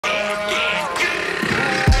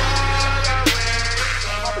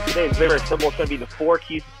today is very, very simple. It's going to be the 4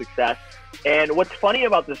 keys to success. And what's funny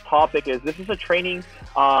about this topic is this is a training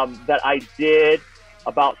that I did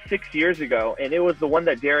about 6 years ago. And it was the one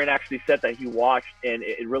that Darren actually said that he watched, and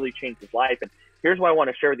it really changed his life. And here's what I want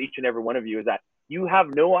to share with each and every one of you is that you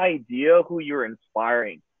have no idea who you're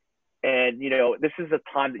inspiring. And, you know, this is a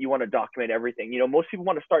time that you want to document everything. You know, most people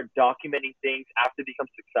want to start documenting things after they become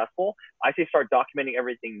successful. I say start documenting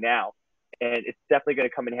everything now. And it's definitely going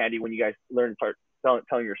to come in handy when you guys learn to start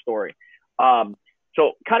telling your story.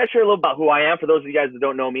 So kind of share a little about who I am for those of you guys that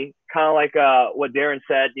don't know me. Kind of like what Darren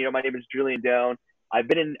said, you know, my name is Julian Doan. I've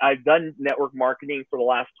done network marketing for the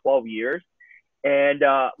last 12 years. And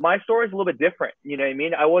my story is a little bit different. You know what I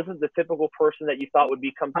mean? I wasn't the typical person that you thought would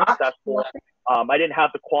become successful. I didn't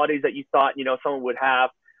have the qualities that you thought, you know, someone would have.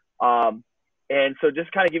 And so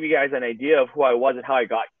just kind of give you guys an idea of who I was and how I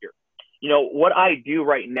got here. You know, what I do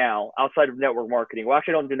right now outside of network marketing, well,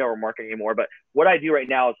 actually I don't do network marketing anymore, but what I do right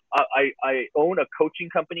now is I own a coaching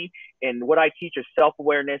company, and what I teach is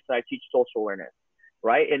self-awareness, and I teach social awareness,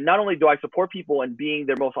 right? And not only do I support people in being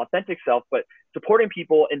their most authentic self, but supporting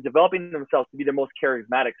people in developing themselves to be their most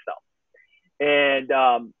charismatic self. And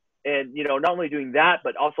you know, not only doing that,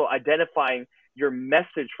 but also identifying your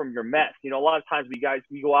message from your mess. You know, a lot of times we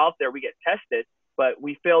go out there, we get tested, but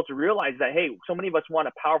we fail to realize that, hey, so many of us want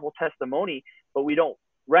a powerful testimony, but we don't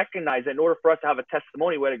recognize that in order for us to have a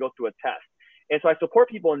testimony, we got to go through a test. And so I support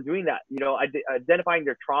people in doing that, you know, identifying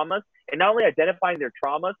their traumas, and not only identifying their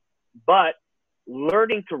traumas, but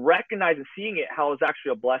learning to recognize and seeing it how it's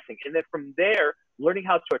actually a blessing. And then from there, learning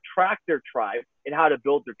how to attract their tribe and how to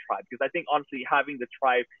build their tribe. Because I think, honestly, having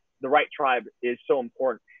the right tribe is so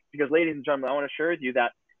important. Because, ladies and gentlemen, I want to share with you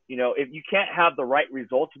that, you know, if you can't have the right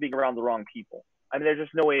results being around the wrong people, I mean, there's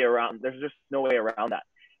just no way around that.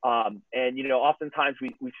 And, you know, oftentimes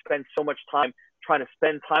we spend so much time trying to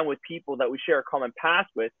spend time with people that we share a common past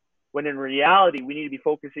with, when in reality, we need to be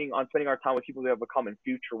focusing on spending our time with people we have a common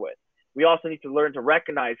future with. We also need to learn to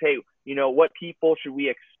recognize, hey, you know, what people should we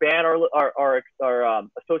expand our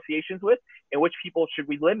associations with, and which people should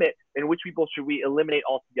we limit, and which people should we eliminate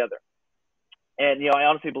altogether. And, you know, I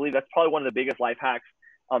honestly believe that's probably one of the biggest life hacks,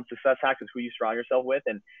 success hacks, is who you surround yourself with.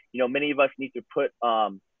 And, you know, many of us need to put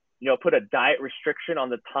a diet restriction on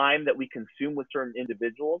the time that we consume with certain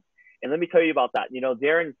individuals. And let me tell you about that. You know,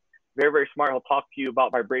 Darren's very, very smart. He'll talk to you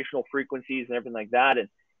about vibrational frequencies and everything like that. And,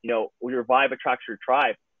 you know, your vibe attracts your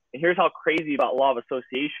tribe. And here's how crazy about law of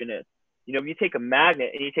association is. You know, if you take a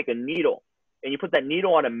magnet and you take a needle and you put that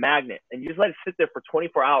needle on a magnet and you just let it sit there for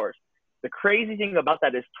 24 hours, the crazy thing about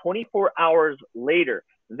that is 24 hours later,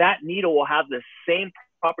 that needle will have the same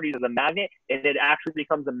properties of the magnet, and it actually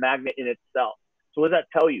becomes a magnet in itself. So what does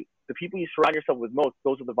that tell you? The people you surround yourself with most,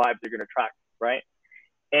 those are the vibes you're going to attract, right?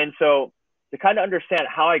 And so to kind of understand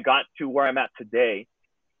how I got to where I'm at today,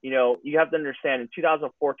 you know, you have to understand in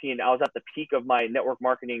 2014, I was at the peak of my network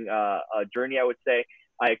marketing journey, I would say.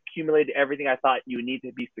 I accumulated everything I thought you would need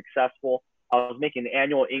to be successful. I was making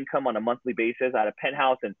annual income on a monthly basis. I had a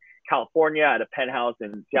penthouse in California, I had a penthouse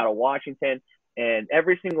in Seattle, Washington. And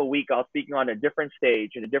every single week I was speaking on a different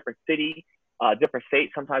stage in a different city, different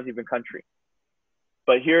state, sometimes even country.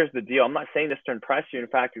 But here's the deal. I'm not saying this to impress you. In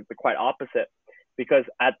fact, it's the quite opposite. Because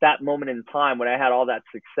at that moment in time, when I had all that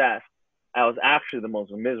success, I was actually the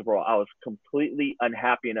most miserable. I was completely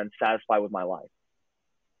unhappy and unsatisfied with my life.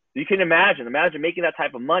 You can imagine making that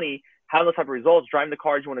type of money, having those type of results, driving the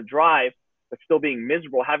cars you want to drive, but still being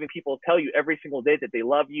miserable, having people tell you every single day that they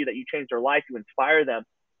love you, that you changed their life, you inspire them,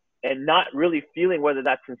 and not really feeling whether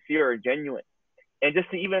that's sincere or genuine. And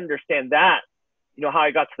just to even understand that, you know, how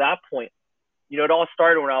I got to that point, you know, it all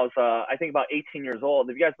started when I was, I think about 18 years old.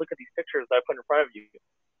 If you guys look at these pictures that I put in front of you,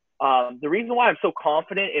 the reason why I'm so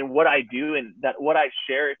confident in what I do and that what I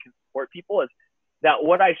share can support people is that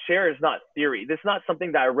what I share is not theory. This is not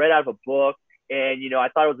something that I read out of a book and, you know, I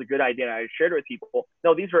thought it was a good idea and I shared it with people.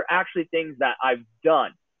 No, these are actually things that I've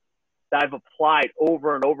done, that I've applied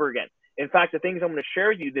over and over again. In fact, the things I'm going to share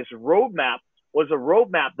with you, this roadmap was a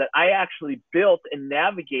roadmap that I actually built and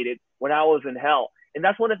navigated when I was in hell. And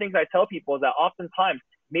that's one of the things I tell people is that oftentimes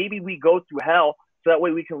maybe we go through hell so that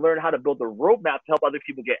way we can learn how to build a roadmap to help other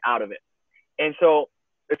people get out of it. And so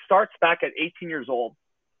it starts back at 18 years old.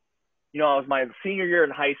 You know, I was my senior year in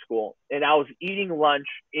high school, and I was eating lunch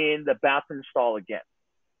in the bathroom stall again.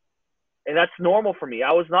 And that's normal for me.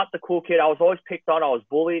 I was not the cool kid. I was always picked on. I was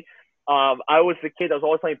bullied. I was the kid that was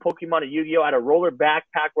always playing Pokemon and Yu-Gi-Oh! I had a roller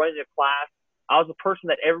backpack running to class. I was the person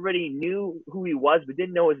that everybody knew who he was but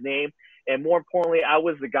didn't know his name. And more importantly, I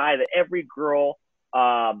was the guy that every girl,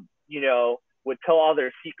 you know, would tell all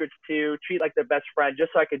their secrets to, treat like their best friend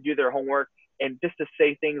just so I could do their homework and just to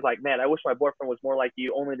say things like, man, I wish my boyfriend was more like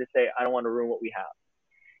you, only to say, I don't want to ruin what we have.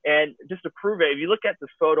 And just to prove it, if you look at this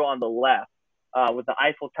photo on the left with the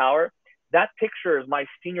Eiffel Tower, that picture is my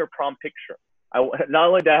senior prom picture. Not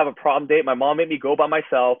only did I have a prom date, my mom made me go by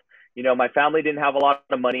myself. You know, my family didn't have a lot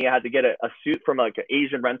of money. I had to get a suit from like an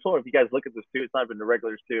Asian rental. If you guys look at the suit, it's not even a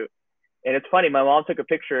regular suit. And it's funny, my mom took a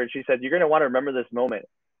picture and she said, you're going to want to remember this moment.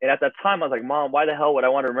 And at that time, I was like, Mom, why the hell would I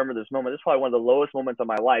want to remember this moment? This is probably one of the lowest moments of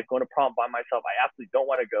my life, going to prom by myself. I absolutely don't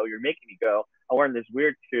want to go. You're making me go. I'm wearing this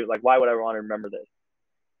weird suit. Like, why would I want to remember this?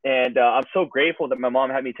 And I'm so grateful that my mom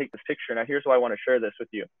had me take this picture. Now, here's why I want to share this with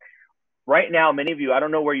you. Right now, many of you, I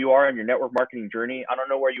don't know where you are in your network marketing journey. I don't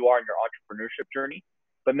know where you are in your entrepreneurship journey.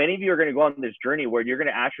 But many of you are going to go on this journey where you're going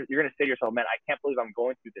to say to yourself, man, I can't believe I'm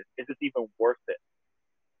going through this. Is this even worth it?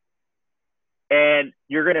 And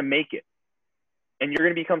you're going to make it. And you're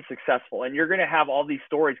going to become successful. And you're going to have all these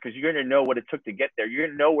stories because you're going to know what it took to get there. You're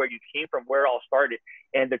going to know where you came from, where it all started.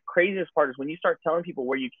 And the craziest part is when you start telling people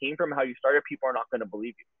where you came from, how you started, people are not going to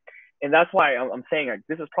believe you. And that's why I'm saying, like,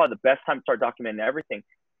 this is probably the best time to start documenting everything.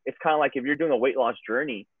 It's kind of like if you're doing a weight loss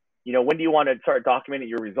journey, you know, when do you want to start documenting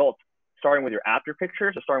your results? Starting with your after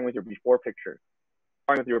pictures or starting with your before pictures?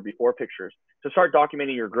 Starting with your before pictures. So start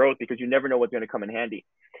documenting your growth because you never know what's going to come in handy.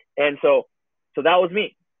 And so that was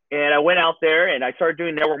me. And I went out there and I started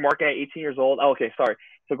doing network marketing at 18 years old. Oh, okay, sorry.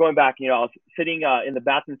 So going back, you know, I was sitting in the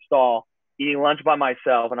bathroom stall, eating lunch by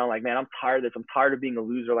myself. And I'm like, man, I'm tired of this. I'm tired of being a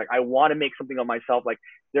loser. Like, I want to make something of myself. Like,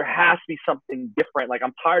 there has to be something different. Like,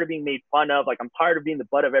 I'm tired of being made fun of. Like, I'm tired of being the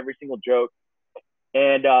butt of every single joke.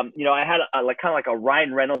 And, you know, I had kind of like a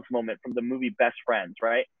Ryan Reynolds moment from the movie Best Friends,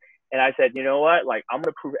 right? And I said, you know what? Like, I'm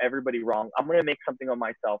going to prove everybody wrong. I'm going to make something of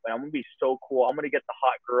myself, and I'm going to be so cool. I'm going to get the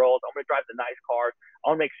hot girls. I'm going to drive the nice cars.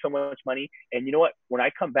 I'll make so much money. And you know what? When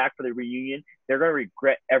I come back for the reunion, they're going to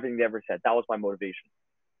regret everything they ever said. That was my motivation.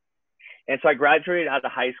 And so I graduated out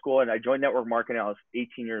of high school, and I joined network marketing. I was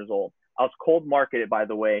 18 years old. I was cold marketed, by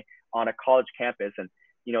the way, on a college campus. And,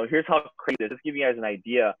 you know, here's how crazy it is. Just to give you guys an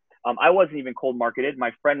idea. I wasn't even cold marketed.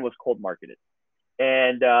 My friend was cold marketed.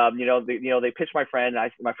 And, they pitched my friend.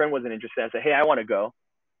 My friend wasn't interested. I said, hey, I want to go.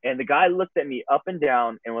 And the guy looked at me up and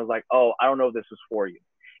down and was like, oh, I don't know if this is for you.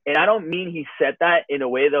 And I don't mean he said that in a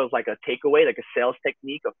way that was like a takeaway, like a sales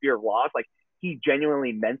technique of fear of loss. Like, he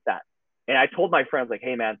genuinely meant that. And I told my friends, like,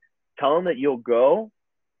 hey, man, tell them that you'll go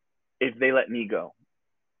if they let me go.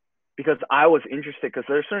 Because I was interested, because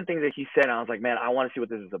there's certain things that he said, and I was like, man, I want to see what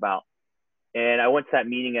this is about. And I went to that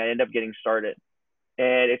meeting, and I ended up getting started.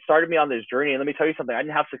 And it started me on this journey. And let me tell you something, I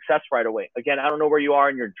didn't have success right away. Again, I don't know where you are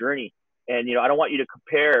in your journey. And, you know, I don't want you to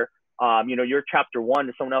compare, your chapter 1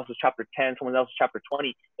 to someone else's chapter 10, someone else's chapter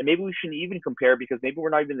 20. And maybe we shouldn't even compare because maybe we're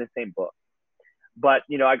not even in the same book. But,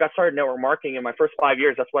 you know, I got started network marketing in my first 5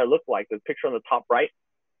 years. That's what I looked like. The picture on the top right.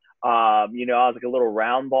 I was like a little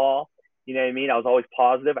round ball. You know what I mean? I was always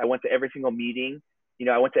positive. I went to every single meeting. You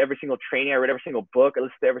know, I went to every single training. I read every single book. I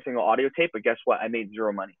listened to every single audio tape. But guess what? I made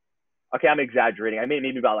zero money. Okay, I'm exaggerating. I made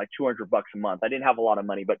maybe about like $200 a month. I didn't have a lot of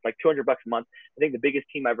money, but like $200 a month. I think the biggest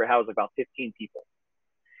team I ever had was about 15 people.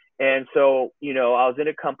 And so, you know, I was in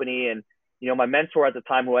a company, and, you know, my mentor at the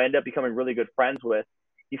time, who I ended up becoming really good friends with,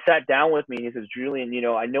 he sat down with me and he says, Julian, you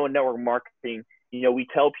know, I know in network marketing, you know, we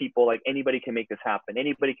tell people like anybody can make this happen.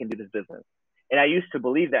 Anybody can do this business. And I used to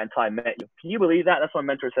believe that until I met you. Can you believe that? That's what my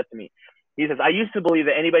mentor said to me. He says, I used to believe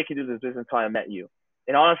that anybody can do this business until I met you.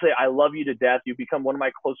 And honestly, I love you to death. You've become one of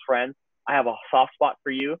my close friends. I have a soft spot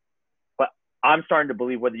for you, but I'm starting to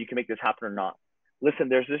believe whether you can make this happen or not. Listen,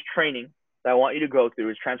 there's this training that I want you to go through.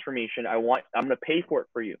 It's transformation. I'm going to pay for it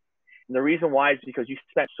for you. And the reason why is because you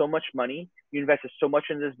spent so much money. You invested so much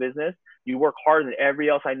in this business. You work harder than everybody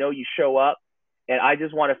else I know. You show up. And I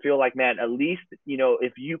just want to feel like, man, at least, you know,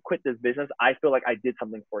 if you quit this business, I feel like I did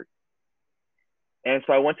something for you. And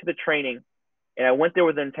so I went to the training, and I went there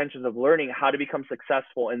with the intentions of learning how to become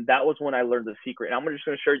successful. And that was when I learned the secret. And I'm just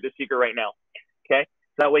going to share you the secret right now. Okay.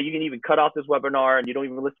 So that way you can even cut off this webinar and you don't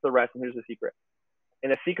even listen to the rest. And here's the secret.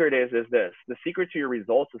 And the secret is this: the secret to your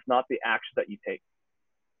results is not the action that you take.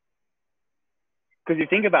 Because you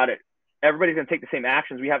think about it, everybody's going to take the same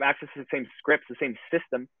actions. We have access to the same scripts, the same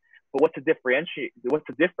system. But what's the differentiate? What's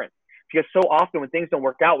the difference? Because so often when things don't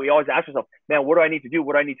work out, we always ask ourselves, man, what do I need to do?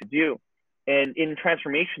 What do I need to do? And in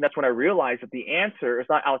transformation, that's when I realized that the answer is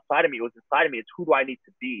not outside of me. It was inside of me. It's who do I need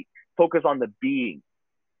to be? Focus on the being.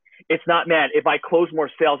 It's not, man, if I close more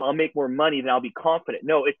sales, I'll make more money, then I'll be confident.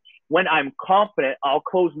 No, it's when I'm confident, I'll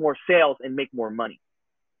close more sales and make more money.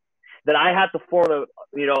 That I had the formula,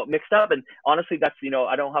 mixed up. And honestly, that's,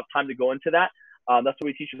 I don't have time to go into that. That's what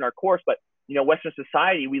we teach in our course. But, Western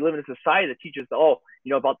society, we live in a society that teaches,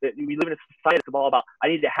 we live in a society that's all about, I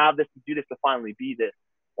need to have this to do this to finally be this,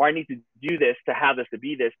 or I need to do this to have this to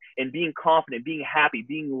be this. And being confident, being happy,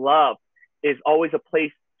 being loved is always a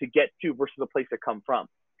place to get to versus a place to come from.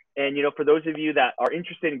 And, for those of you that are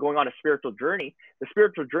interested in going on a spiritual journey, the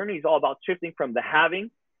spiritual journey is all about shifting from the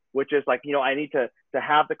having, which is like, I need to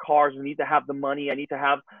have the cars, I need to have the money, I need to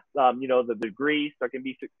have, the degrees so I can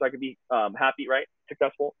be happy, right?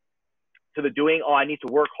 Successful. To the doing, I need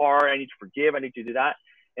to work hard, I need to forgive, I need to do that.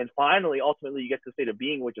 And finally, ultimately, you get to the state of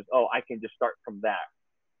being, which is, I can just start from that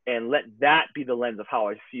and let that be the lens of how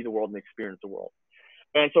I see the world and experience the world.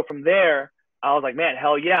 And so from there, I was like, man,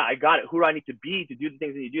 hell yeah, I got it. Who do I need to be to do the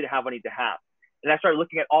things I need to do to have what I need to have? And I started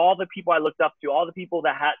looking at all the people I looked up to, all the people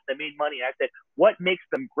that made money. And I said, what makes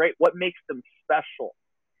them great? What makes them special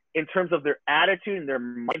in terms of their attitude and their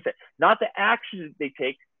mindset? Not the actions they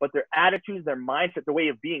take, but their attitudes, their mindset, their way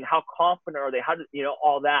of being. How confident are they? How do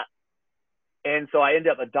all that? And so I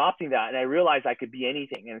ended up adopting that, and I realized I could be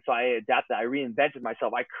anything. And so I adapted. I reinvented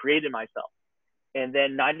myself. I created myself. And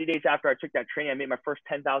then 90 days after I took that training, I made my first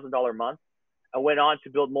 $10,000 month. I went on to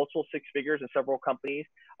build multiple six figures in several companies.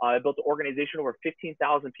 I built an organization over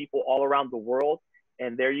 15,000 people all around the world.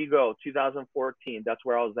 And there you go, 2014. That's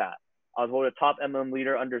where I was at. I was voted top MM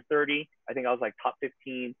leader under 30. I think I was like top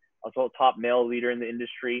 15. I was voted top male leader in the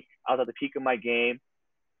industry. I was at the peak of my game,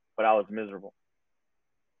 but I was miserable.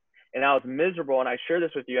 And I was miserable, and I share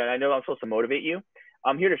this with you, and I know I'm supposed to motivate you.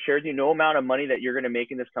 I'm here to share with you no amount of money that you're going to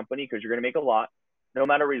make in this company, because you're going to make a lot. No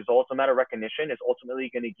matter results, no matter recognition, is ultimately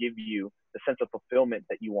going to give you the sense of fulfillment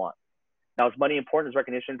that you want. Now, is money important? Is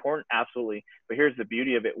recognition important? Absolutely. But here's the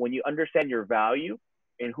beauty of it. When you understand your value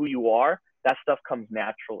and who you are, that stuff comes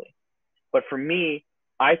naturally. But for me,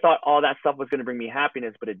 I thought all that stuff was going to bring me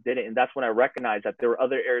happiness, but it didn't. And that's when I recognized that there were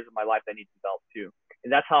other areas of my life that I need to develop too.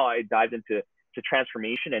 And that's how I dived into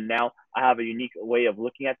transformation. And now I have a unique way of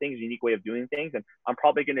looking at things, a unique way of doing things. And I'm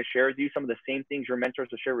probably going to share with you some of the same things your mentors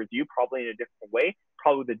will share with you, probably in a different way,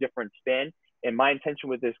 probably with a different spin. And my intention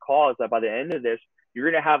with this call is that by the end of this, you're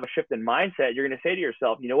going to have a shift in mindset. You're going to say to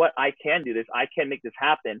yourself, you know what? I can do this. I can make this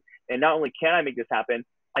happen. And not only can I make this happen,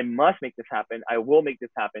 I must make this happen. I will make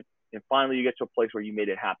this happen. And finally, you get to a place where you made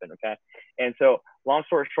it happen. Okay. And so long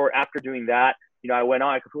story short, after doing that, I went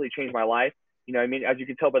on, I completely changed my life. As you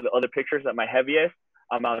can tell by the other pictures, at my heaviest,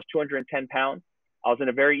 I was 210 pounds. I was in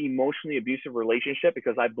a very emotionally abusive relationship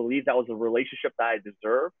because I believed that was a relationship that I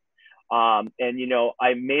deserved.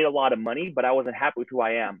 I made a lot of money, but I wasn't happy with who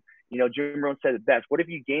I am. Jim Rohn said it best. What if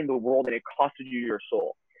you gained the world and it costed you your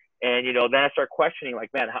soul? And, then I start questioning,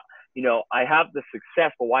 like, man, I have the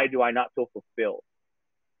success, but why do I not feel fulfilled?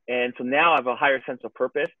 And so now I have a higher sense of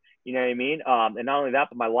purpose, you know what I mean? And not only that,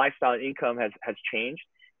 but my lifestyle and income has changed.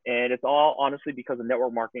 And it's all honestly because of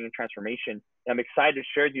network marketing and transformation. And I'm excited to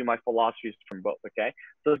share with you my philosophies from both, okay?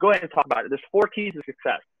 So let's go ahead and talk about it. There's 4 keys to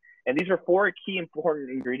success. And these are 4 key important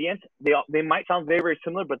ingredients. They might sound very, very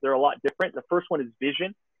similar, but they're a lot different. The first one is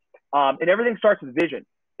vision. And everything starts with vision.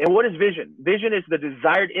 And what is vision? Vision is the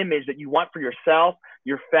desired image that you want for yourself,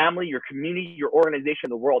 your family, your community, your organization,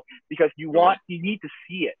 the world, because you need to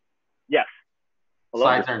see it. Yes. Hello?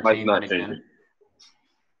 Slides aren't changing again.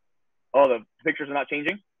 Oh, the pictures are not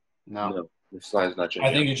changing? No, the slide's not changing.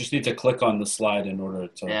 I think you just need to click on the slide in order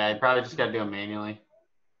to. Yeah, you probably just got to do it manually.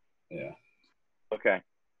 Yeah. Okay.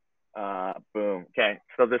 Boom. Okay.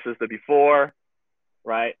 So this is the before,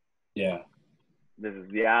 right? Yeah. This is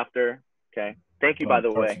the after. Okay. Thank you, by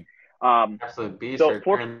the way. Absolute beast. So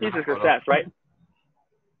 4 keys of success, right?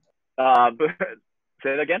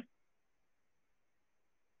 Say it again.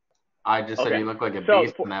 I just said you look like a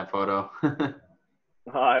beast in that photo.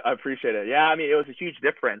 I appreciate it. Yeah, it was a huge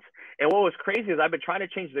difference. And what was crazy is I've been trying to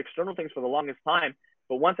change the external things for the longest time,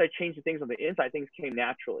 but once I changed the things on the inside, things came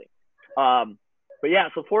naturally. But yeah,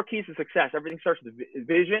 so 4 keys to success. Everything starts with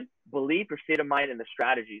vision, belief, your state of mind, and the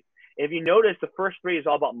strategies. And if you notice, the first 3 is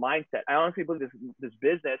all about mindset. I honestly believe this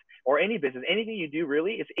business, or any business, anything you do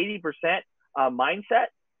really, is 80% mindset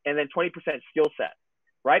and then 20% skill set,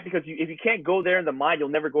 right? Because if you can't go there in the mind, you'll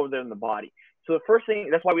never go there in the body. So the first thing,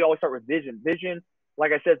 that's why we always start with vision. Vision,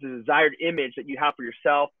 like I said, is the desired image that you have for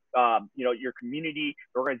yourself, your community,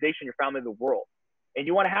 your organization, your family, the world. And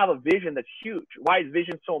you want to have a vision that's huge. Why is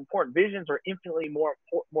vision so important? Visions are infinitely more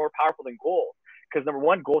powerful than goals. Because number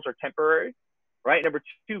 1, goals are temporary, right? Number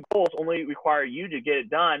 2, goals only require you to get it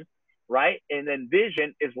done, right? And then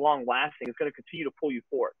vision is long lasting. It's going to continue to pull you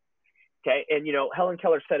forward. Okay. And, Helen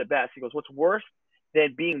Keller said it best. He goes, what's worse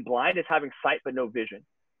than being blind is having sight but no vision.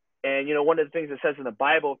 And, one of the things it says in the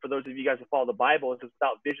Bible, for those of you guys that follow the Bible, is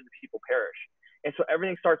without vision, the people perish. And so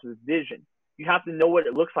everything starts with vision. You have to know what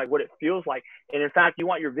it looks like, what it feels like. And in fact, you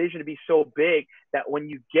want your vision to be so big that when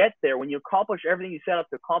you get there, when you accomplish everything you set out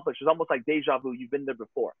to accomplish, it's almost like deja vu. You've been there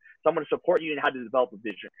before. So I'm going to support you in how to develop a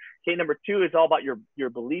vision. Okay, number 2 is all about your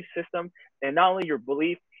belief system, and not only your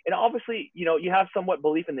belief, and obviously, you know, you have somewhat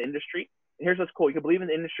belief in the industry. And here's what's cool. You can believe in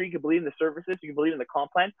the industry, you can believe in the services, you can believe in the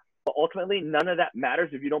comp plan, but ultimately none of that matters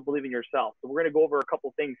if you don't believe in yourself. So we're going to go over a couple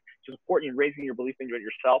of things to support you in raising your belief in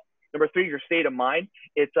yourself. Number 3, your state of mind.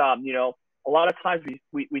 It's, you know, a lot of times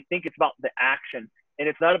we think it's about the action, and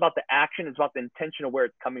it's not about the action. It's about the intention of where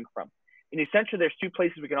it's coming from. And essentially, there's 2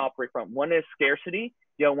 places we can operate from. One is scarcity.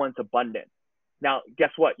 The other one's abundance. Now, guess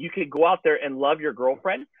what? You could go out there and love your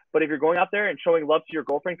girlfriend, but if you're going out there and showing love to your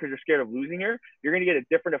girlfriend because you're scared of losing her, you're going to get a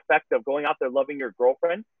different effect of going out there loving your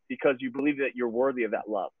girlfriend because you believe that you're worthy of that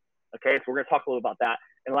love. Okay, so we're going to talk a little about that.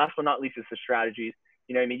 And last but not least is the strategies.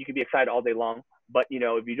 You know what I mean? You can be excited all day long, but, you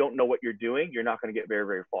know, if you don't know what you're doing, you're not going to get very,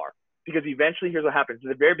 very far. Because eventually, here's what happens. In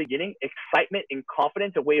the very beginning, excitement and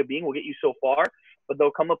confidence, a way of being, will get you so far, but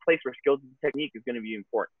there'll come a place where skills and technique is going to be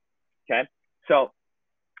important. Okay, so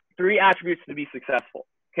 3 attributes to be successful.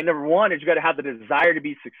 Okay, number 1 is you got to have the desire to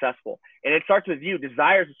be successful. And it starts with you.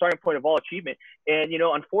 Desire is the starting point of all achievement. And, you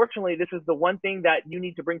know, unfortunately, this is the one thing that you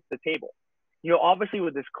need to bring to the table. You know, obviously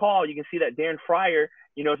with this call, you can see that Darren Fryer,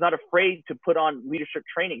 you know, is not afraid to put on leadership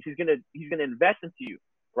trainings. He's going to invest into you,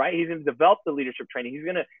 right? He's going to develop the leadership training. He's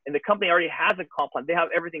going to, and the company already has a comp plan. They have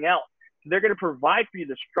everything else. So they're going to provide for you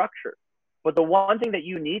the structure. But the one thing that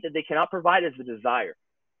you need that they cannot provide is the desire.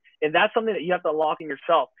 And that's something that you have to unlock in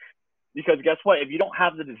yourself. Because guess what? If you don't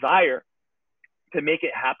have the desire to make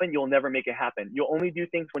it happen, you'll never make it happen. You'll only do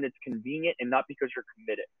things when it's convenient and not because you're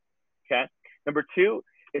committed. Okay. Number 2,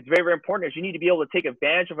 it's very, very important is you need to be able to take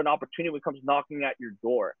advantage of an opportunity when it comes knocking at your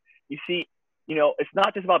door. You see, you know, it's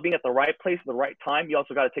not just about being at the right place at the right time. You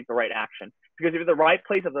also got to take the right action. Because if you're at the right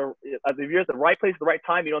place at the right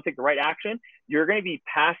time, you don't take the right action, you're going to be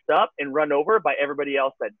passed up and run over by everybody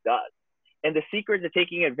else that does. And the secret to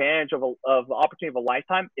taking advantage of the opportunity of a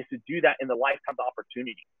lifetime is to do that in the lifetime of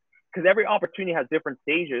opportunity. Because every opportunity has different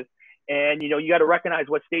stages. And, you know, you got to recognize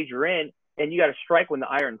what stage you're in, and you got to strike when the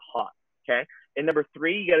iron's hot. Okay. And number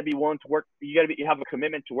 3, you got to be willing to work. You have a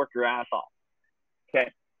commitment to work your ass off. Okay.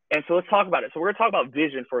 And so let's talk about it. So we're going to talk about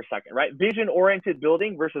vision for a second, right? Vision-oriented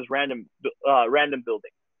building versus random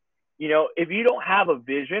building. You know, if you don't have a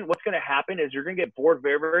vision, what's going to happen is you're going to get bored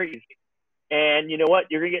very, very easy. And you know what?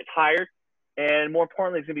 You're going to get tired. And more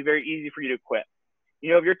importantly, it's going to be very easy for you to quit.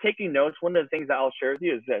 You know, if you're taking notes, one of the things that I'll share with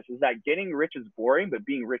you is this, is that getting rich is boring, but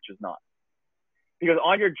being rich is not. Because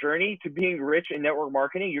on your journey to being rich in network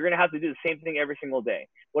marketing, you're going to have to do the same thing every single day.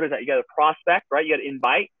 What is that? You got to prospect, right? You got to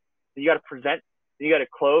invite, then you got to present, then you got to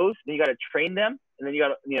close, then you got to train them, and then you got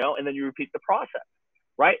to, you know, and then you repeat the process,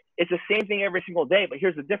 right? It's the same thing every single day, but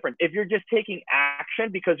here's the difference. If you're just taking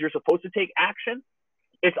action because you're supposed to take action,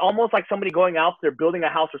 it's almost like somebody going out there building a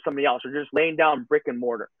house for somebody else, or just laying down brick and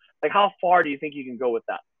mortar. Like, how far do you think you can go with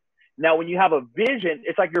that? Now, when you have a vision,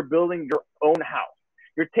 it's like you're building your own house.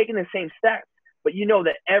 You're taking the same steps, but you know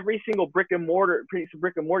that every single piece of brick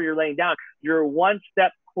and mortar you're laying down, you're one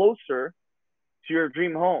step closer to your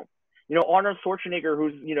dream home. You know, Arnold Schwarzenegger,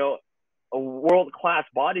 who's, you know, a world-class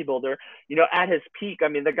bodybuilder, you know, at his peak, I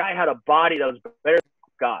mean, the guy had a body that was better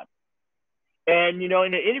than God. And, you know,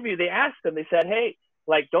 in an interview, they asked him, they said, hey,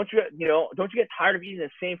 like, don't you get tired of eating the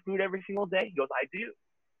same food every single day? He goes, I do.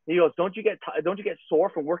 He goes, don't you get sore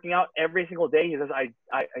from working out every single day? He says,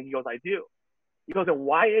 he goes, I do. He goes, and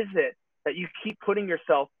why is it that you keep putting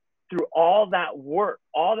yourself through all that work,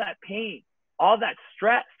 all that pain, all that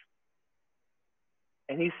stress?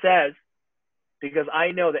 And he says, because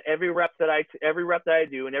I know that every rep that I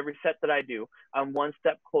do and every set that I do, I'm one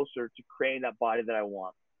step closer to creating that body that I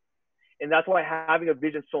want. And that's why having a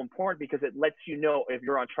vision is so important, because it lets you know if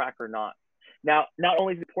you're on track or not. Now, not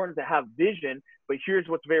only is it important to have vision, but here's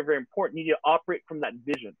what's very, very important. You need to operate from that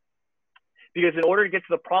vision. Because in order to get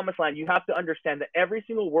to the promised land, you have to understand that every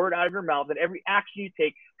single word out of your mouth and every action you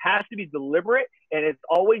take has to be deliberate, and it's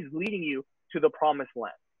always leading you to the promised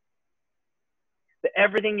land. That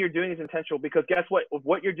everything you're doing is intentional, because guess what? If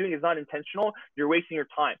what you're doing is not intentional, you're wasting your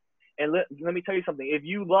time. And let me tell you something. If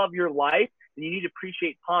you love your life, then you need to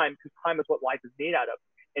appreciate time, because time is what life is made out of.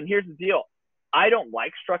 And here's the deal. I don't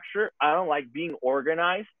like structure. I don't like being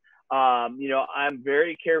organized. You know, I'm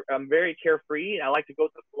very carefree, and I like to go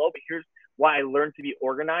with the flow. But here's why I learned to be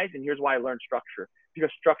organized, and here's why I learned structure. Because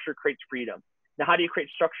structure creates freedom. Now, how do you create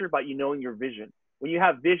structure? By you knowing your vision. When you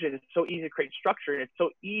have vision, it's so easy to create structure, and it's so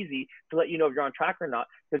easy to let you know if you're on track or not.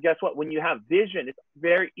 Because guess what? When you have vision, it's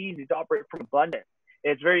very easy to operate from abundance.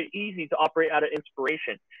 And it's very easy to operate out of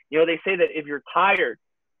inspiration. You know, they say that if you're tired,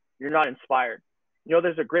 you're not inspired. You know,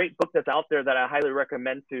 there's a great book that's out there that I highly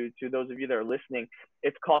recommend to those of you that are listening.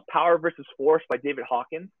 It's called Power versus Force by David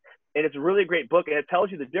Hawkins. And it's a really great book, and it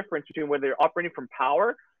tells you the difference between whether you're operating from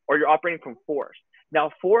power or you're operating from force.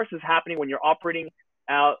 Now, force is happening when you're operating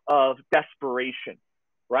out of desperation,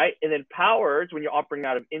 right? And then power is when you're operating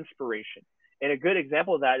out of inspiration. And a good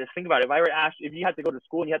example of that is, think about it. If I were to ask you, if you had to go to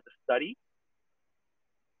school and you had to study,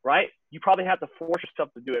 right? You probably have to force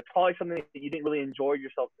yourself to do it. It's probably something that you didn't really enjoy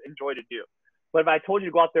to do. But if I told you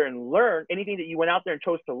to go out there and learn, anything that you went out there and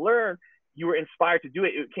chose to learn, you were inspired to do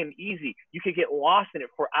it. It became easy. You could get lost in it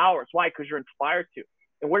for hours. Why? Because you're inspired to.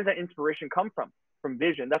 And where does that inspiration come from? From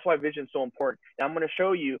vision. That's why vision is so important. And I'm going to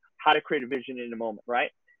show you how to create a vision in a moment,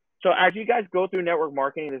 right? So as you guys go through network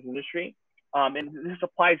marketing in this industry, and this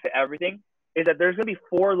applies to everything, is that there's going to be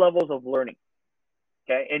 4 levels of learning,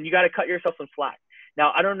 okay? And you got to cut yourself some slack.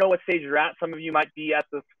 Now, I don't know what stage you're at. Some of you might be at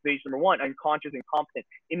the stage number 1, unconscious and competent.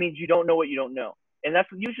 It means you don't know what you don't know. And that's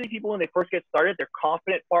usually people, when they first get started, they're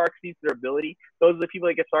confident, far exceeds their ability. Those are the people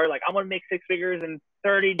that get started like, I'm going to make 6 figures in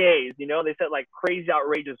 30 days. You know, they set like crazy,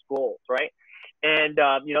 outrageous goals, right? And,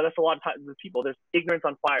 you know, that's a lot of times with people. There's ignorance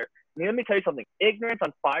on fire. I mean, let me tell you something. Ignorance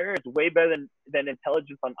on fire is way better than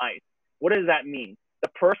intelligence on ice. What does that mean? The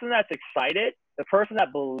person that's excited, the person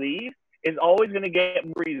that believes, is always going to get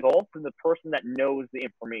more results than the person that knows the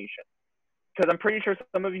information. Because I'm pretty sure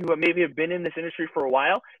some of you who maybe have been in this industry for a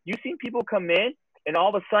while, you've seen people come in and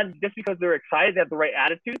all of a sudden, just because they're excited, they have the right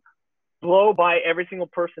attitude, blow by every single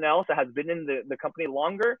person else that has been in the company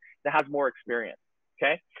longer, that has more experience,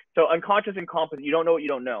 okay? So unconscious and competent, you don't know what you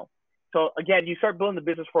don't know. So again, you start building the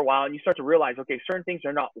business for a while and you start to realize, okay, certain things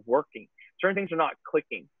are not working. Certain things are not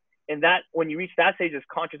clicking. And that, when you reach that stage as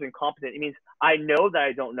conscious and competent, it means I know that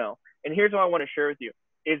I don't know. And here's what I want to share with you,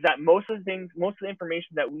 is that most of the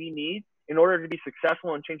information that we need in order to be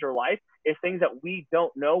successful and change our life is things that we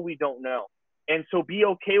don't know. And so be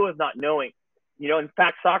okay with not knowing. You know, in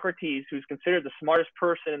fact, Socrates, who's considered the smartest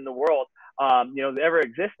person in the world, you know, that ever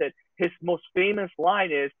existed, his most famous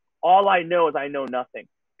line is, all I know is I know nothing.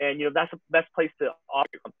 And, you know, that's the best place to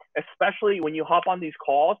operate, especially when you hop on these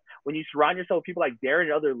calls, when you surround yourself with people like Darren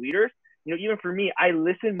and other leaders. You know, even for me, I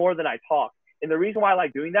listen more than I talk. And the reason why I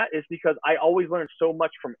like doing that is because I always learn so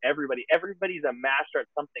much from everybody. Everybody's a master at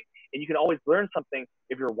something, and you can always learn something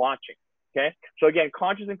if you're watching. Okay. So again,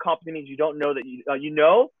 conscious and competent means you don't know that you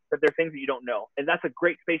know that there are things that you don't know. And that's a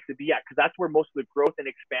great space to be at, because that's where most of the growth and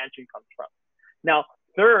expansion comes from. Now,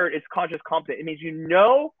 third is conscious competent. It means you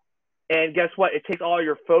know, and guess what? It takes all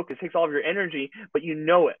your focus, takes all of your energy, but you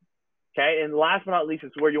know it. Okay. And last but not least,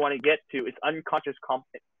 is where you want to get to. It's unconscious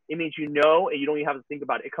competent. It means you know, and you don't even have to think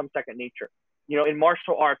about it. It comes second nature. You know, in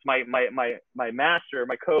martial arts, my master,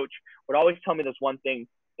 my coach would always tell me this one thing,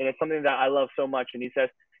 and it's something that I love so much. And he says,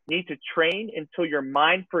 you need to train until your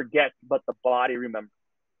mind forgets, but the body remembers.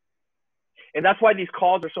 And that's why these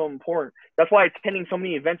calls are so important. That's why attending so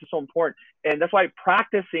many events is so important. And that's why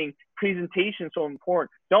practicing presentation is so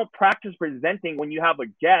important. Don't practice presenting when you have a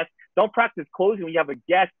guest. Don't practice closing when you have a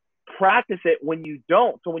guest. Practice it when you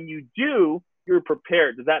don't. So when you do, you're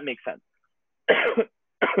prepared. Does that make sense?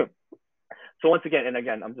 So once again, and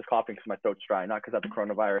again, I'm just coughing because my throat's dry, not because of the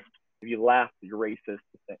coronavirus. If you laugh, you're racist.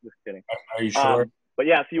 Just kidding. Are you sure? But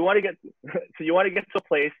yeah, so you want to get to a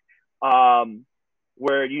place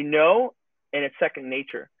where you know, and it's second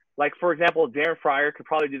nature. Like, for example, Darren Fryer could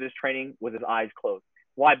probably do this training with his eyes closed.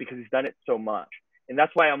 Why? Because he's done it so much. And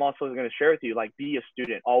that's why I'm also going to share with you, like, be a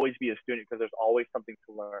student. Always be a student, because there's always something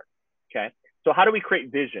to learn. Okay? So how do we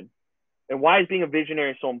create vision? And why is being a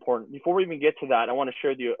visionary so important? Before we even get to that, I want to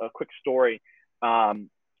share with you a quick story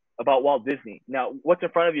about Walt Disney. Now, what's in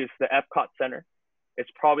front of you is the Epcot Center. It's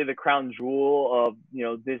probably the crown jewel of, you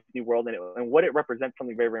know, Disney World, and what it represents,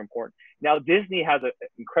 something very, very important. Now, Disney has an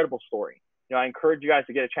incredible story. You know, I encourage you guys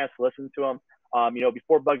to get a chance to listen to them. You know,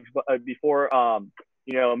 before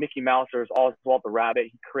you know, Mickey Mouse, there's Oswald the Rabbit.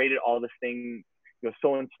 He created all this thing. He was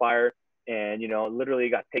so inspired, and, you know, literally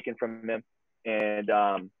got taken from him. And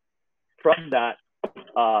from that,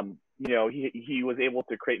 you know, he was able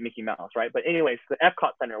to create Mickey Mouse, right? But anyways, the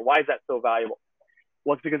Epcot Center, why is that so valuable?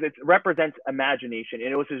 Well, it's because it represents imagination,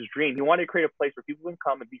 and it was his dream. He wanted to create a place where people can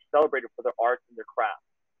come and be celebrated for their arts and their craft.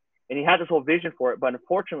 And he had this whole vision for it, but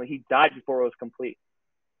unfortunately, he died before it was complete.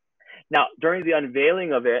 Now, during the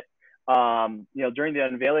unveiling of it, you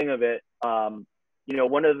know,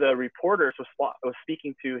 one of the reporters was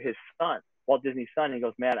speaking to his son, Walt Disney's son. And he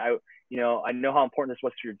goes, man, I know how important this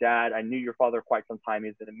was to your dad. I knew your father quite some time.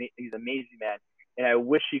 He's an amazing man, and I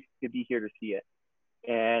wish he could be here to see it.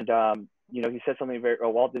 And you know, he said something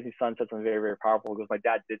Walt Disney's son said something very, very powerful. He goes, my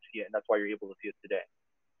dad did see it, and that's why you're able to see it today.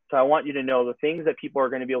 So I want you to know the things that people are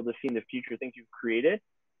going to be able to see in the future, things you've created,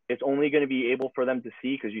 it's only going to be able for them to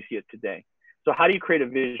see because you see it today. So how do you create a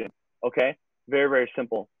vision? Okay, very, very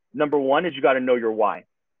simple. Number one is you got to know your why.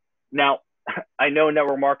 Now, I know in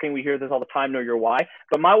network marketing, we hear this all the time, know your why,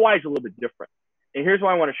 but my why is a little bit different. And here's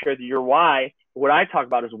why I want to share that your why, what I talk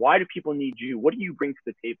about is why do people need you? What do you bring to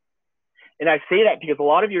the table? And I say that because a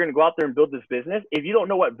lot of you are going to go out there and build this business. If you don't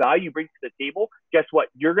know what value you bring to the table, guess what?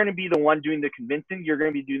 You're going to be the one doing the convincing. You're going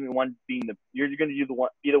to be doing the one being the, you're going to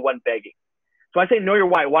be the one begging. So I say, know your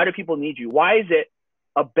why. Why do people need you? Why is it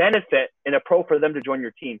a benefit and a pro for them to join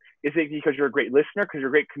your team? Is it because you're a great listener, because you're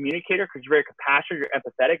a great communicator, because you're very compassionate, you're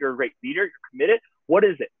empathetic, you're a great leader, you're committed? What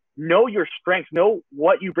is it? Know your strengths, know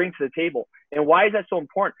what you bring to the table. And why is that so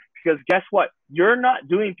important? Because guess what? People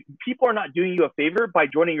are not doing you a favor by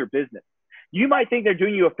joining your business. You might think they're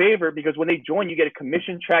doing you a favor because when they join, you get a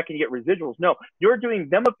commission check and you get residuals. No, you're doing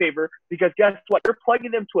them a favor because guess what? You're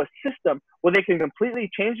plugging them to a system where they can completely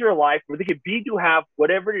change their life, where they can be, do, have,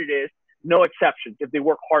 whatever it is, no exceptions if they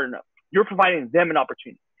work hard enough. You're providing them an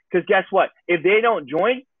opportunity. Because guess what? If they don't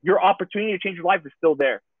join, your opportunity to change your life is still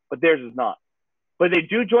there, but theirs is not. But they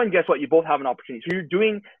do join, guess what? You both have an opportunity. So you're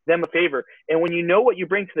doing them a favor. And when you know what you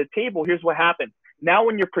bring to the table, here's what happens. Now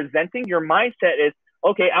when you're presenting, your mindset is,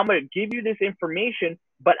 okay, I'm going to give you this information,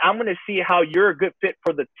 but I'm going to see how you're a good fit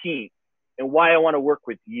for the team and why I want to work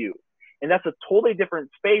with you. And that's a totally different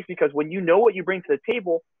space because when you know what you bring to the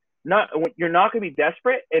table, you're not going to be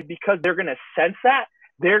desperate. And because they're going to sense that,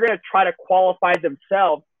 they're going to try to qualify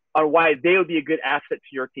themselves on why they would be a good asset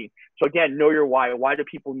to your team. So again, know your why. Why do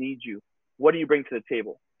people need you? What do you bring to the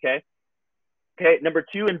table? Okay. Number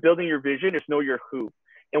two, in building your vision is know your who.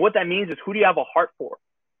 And what that means is who do you have a heart for?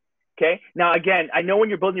 Okay. Now, again, I know when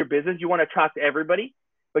you're building your business, you want to attract everybody,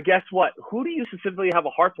 but guess what? Who do you specifically have a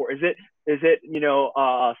heart for? Is it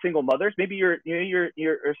single mothers? Maybe you're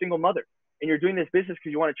a single mother and you're doing this business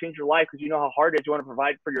because you want to change your life because you know how hard it is. You want to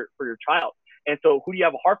provide for your child. And so who do you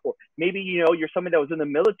have a heart for? Maybe, you're somebody that was in the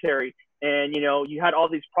military and, you had all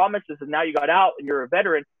these promises and now you got out and you're a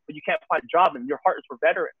veteran, but you can't find a job and your heart is for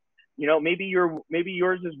veterans. Maybe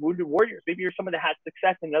yours is wounded warriors. Maybe you're someone that had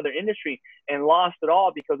success in another industry and lost it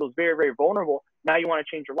all because it was very, very vulnerable. Now you want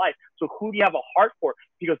to change your life. So who do you have a heart for?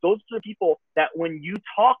 Because those are the people that when you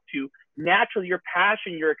talk to, naturally your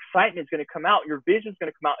passion, your excitement is going to come out, your vision is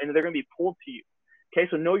going to come out, and they're going to be pulled to you. Okay,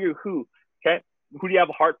 so know your who. Okay, who do you have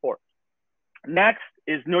a heart for? Next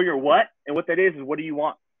is know your what, and what that is what do you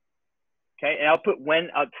want? Okay, and I'll put when.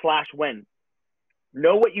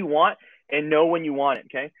 Know what you want and know when you want it.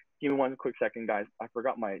 Okay. Give me one quick second, guys. I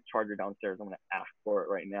forgot my charger downstairs. I'm going to ask for it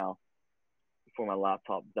right now before my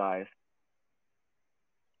laptop dies.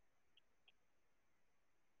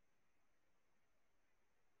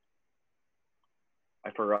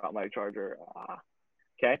 I forgot my charger.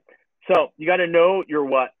 Okay. So you got to know your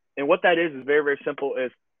what. And what that is very, very simple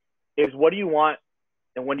is what do you want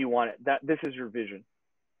and when do you want it? This is your vision.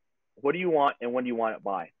 What do you want and when do you want it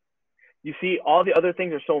by? You see, all the other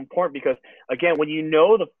things are so important because, again, when you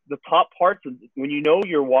know the top parts, when you know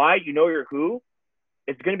your why, you know your who,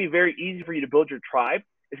 it's going to be very easy for you to build your tribe.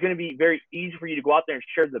 It's going to be very easy for you to go out there and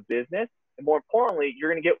share the business. And more importantly,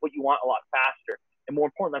 you're going to get what you want a lot faster. And more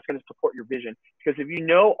important, that's going to support your vision. Because if you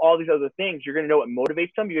know all these other things, you're going to know what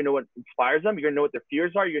motivates them. You're going to know what inspires them. You're going to know what their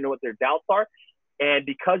fears are. You're going to know what their doubts are. And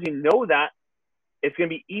because you know that, it's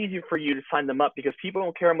going to be easy for you to sign them up because people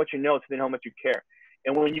don't care how much you know, so they know how much you care.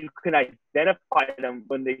 And when you can identify them,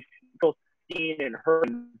 when they feel seen and heard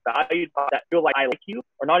and valued by that, feel like I like you,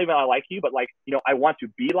 or not even I like you, but like, I want to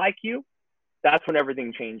be like you, that's when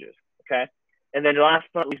everything changes. Okay. And then last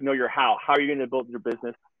but not least, know your how. How are you going to build your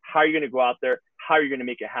business? How are you going to go out there? How are you going to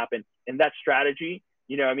make it happen? And that strategy,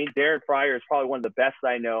 Darren Fryer is probably one of the best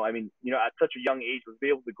I know. At such a young age, was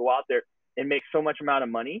able to go out there and make so much amount of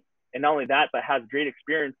money. And not only that, but has great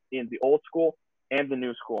experience in the old school and the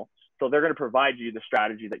new school. So they're going to provide you the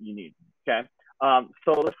strategy that you need. Okay.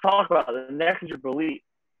 So let's talk about it. The next is your belief.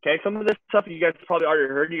 Okay. Some of this stuff you guys probably already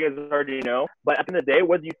heard, you guys already know, but at the end of the day,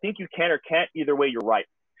 whether you think you can or can't, either way, you're right.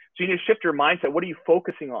 So you need to shift your mindset. What are you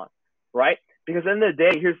focusing on? Right? Because at the end of the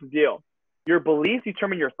day, here's the deal. Your beliefs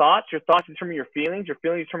determine your thoughts determine your feelings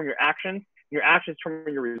determine your actions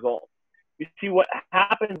determine your results. You see, what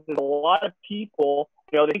happens is a lot of people,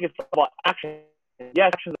 they think it's about action.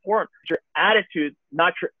 Yes, action is important. Your attitude,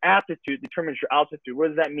 not your aptitude, determines your altitude. What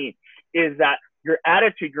does that mean? Is that your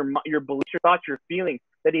attitude, your beliefs, your thoughts, your feelings,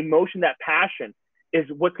 that emotion, that passion is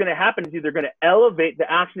what's going to happen is either going to elevate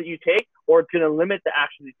the action that you take or it's going to limit the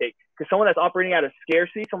actions you take. Because someone that's operating out of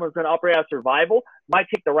scarcity, someone that's going to operate out of survival might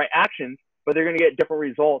take the right actions, but they're going to get different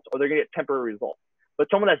results or they're going to get temporary results. But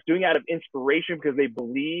someone that's doing it out of inspiration because they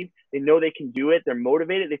believe, they know they can do it, they're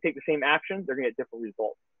motivated, they take the same actions, they're going to get different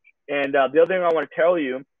results. And the other thing I want to tell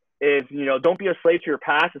you is, don't be a slave to your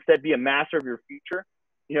past. Instead, be a master of your future.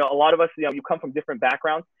 A lot of us, you come from different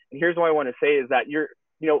backgrounds. And here's what I want to say is that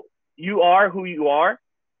you are who you are.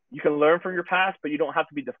 You can learn from your past, but you don't have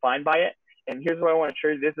to be defined by it. And here's what I want to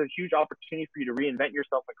share. This is a huge opportunity for you to reinvent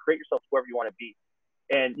yourself and create yourself whoever you want to be.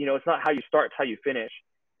 And, it's not how you start, it's how you finish.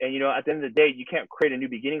 And, at the end of the day, you can't create a new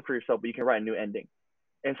beginning for yourself, but you can write a new ending.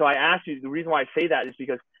 And so I asked you, the reason why I say that is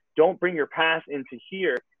because don't bring your past into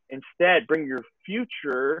here. Instead, bring your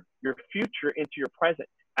future into your present.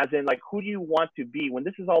 As in, like, who do you want to be? When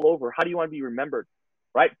this is all over, how do you want to be remembered,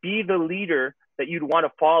 right? Be the leader that you'd want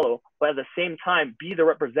to follow, but at the same time, be the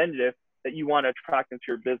representative that you want to attract into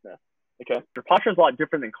your business, okay? Your posture is a lot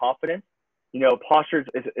different than confidence. Posture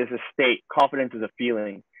is a state. Confidence is a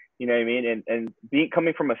feeling, you know what I mean? And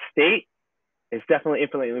coming from a state is definitely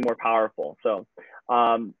infinitely more powerful. So,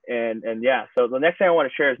 yeah. So the next thing I want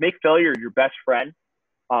to share is make failure your best friend.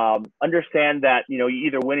 Understand that, you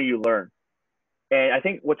either win or you learn. And I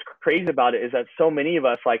think what's crazy about it is that so many of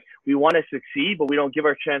us, like, we want to succeed, but we don't give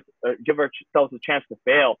ourselves a chance to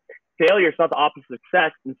fail. Failure is not the opposite of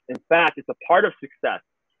success. In fact, it's a part of success.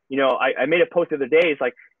 I made a post the other day. It's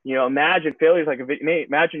like, imagine failure is like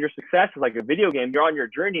imagine your success is like a video game. You're on your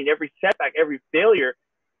journey, and every setback, every failure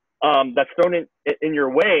that's thrown in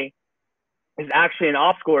your way is actually an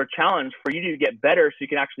obstacle or a challenge for you to get better, so you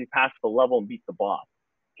can actually pass the level and beat the boss.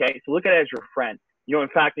 Okay, so look at it as your friend. In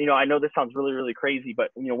fact, I know this sounds really, really crazy,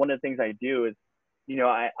 but one of the things I do is,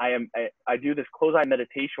 I do this close eye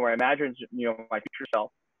meditation where I imagine, my future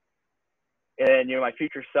self, and my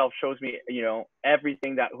future self shows me,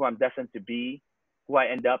 everything who I'm destined to be, who I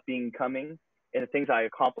end up becoming, and the things I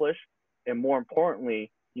accomplish, and more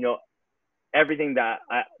importantly, everything that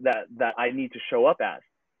I need to show up as.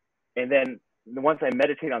 And then once I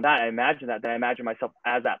meditate on that, I imagine myself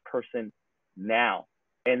as that person now.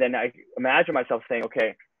 And then I imagine myself saying,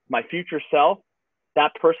 okay, my future self,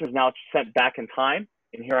 that person is now sent back in time,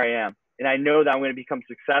 and here I am. And I know that I'm going to become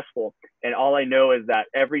successful. And all I know is that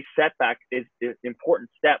every setback is an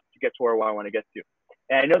important step to get to where I want to get to.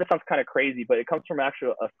 And I know that sounds kind of crazy, but it comes from actually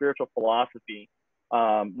a spiritual philosophy.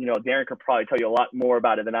 Darren could probably tell you a lot more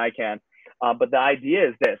about it than I can. But the idea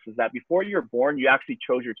is this, is that before you're born, you actually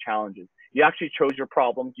chose your challenges. You actually chose your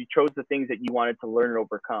problems. You chose the things that you wanted to learn and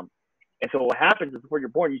overcome. And so what happens is before you're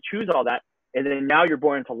born, you choose all that. And then now you're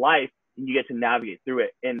born into life and you get to navigate through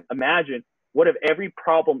it. And imagine, what if every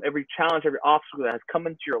problem, every challenge, every obstacle that has come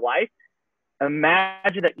into your life,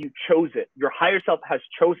 imagine that you chose it. Your higher self has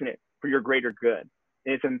chosen it for your greater good.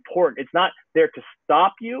 And it's important. It's not there to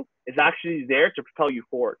stop you. It's actually there to propel you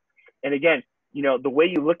forward. And again, the way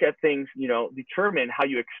you look at things, determine how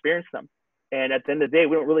you experience them. And at the end of the day,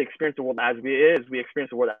 we don't really experience the world as it is. We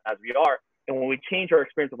experience the world as we are. And when we change our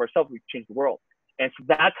experience of ourselves, we change the world. And so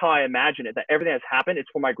that's how I imagine it, that everything that's happened is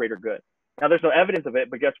for my greater good. Now, there's no evidence of it,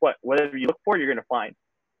 but guess what? Whatever you look for, you're going to find.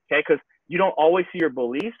 Okay? Because you don't always see your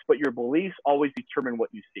beliefs, but your beliefs always determine what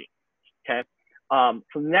you see. Okay?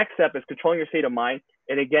 So the next step is controlling your state of mind.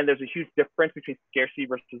 And again, there's a huge difference between scarcity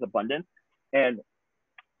versus abundance. And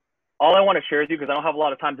all I want to share with you, because I don't have a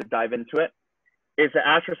lot of time to dive into it, is to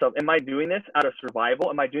ask yourself, am I doing this out of survival?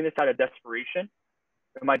 Am I doing this out of desperation?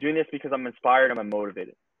 Am I doing this because I'm inspired? Am I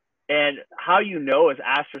motivated? And how you know is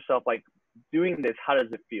ask yourself, like, doing this, how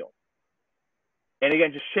does it feel? And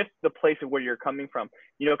again, just shift the place of where you're coming from.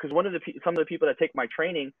 Because some of the people that take my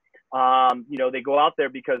training, they go out there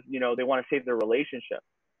because, they want to save their relationship.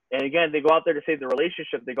 And again, they go out there to save the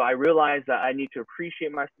relationship. They go, I realize that I need to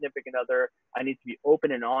appreciate my significant other. I need to be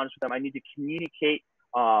open and honest with them. I need to communicate,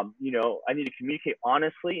 I need to communicate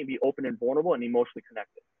honestly and be open and vulnerable and emotionally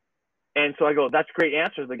connected. And so I go, that's great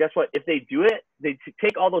answers. But guess what? If they do it, they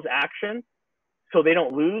take all those actions so they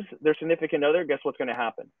don't lose their significant other. Guess what's going to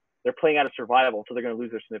happen? They're playing out of survival, so they're going to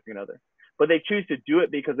lose their significant other. But they choose to do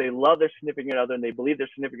it because they love their significant other and they believe their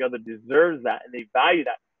significant other deserves that and they value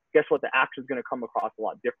that. Guess what? The action is going to come across a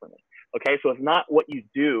lot differently. Okay, so it's not what you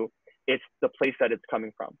do, it's the place that it's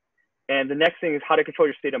coming from. And the next thing is how to control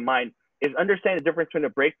your state of mind is understand the difference between a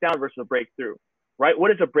breakdown versus a breakthrough, right?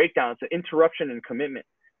 What is a breakdown? It's an interruption and commitment.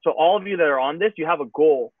 So all of you that are on this, you have a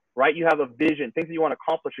goal, right? You have a vision, things that you want to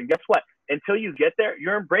accomplish. And guess what? Until you get there,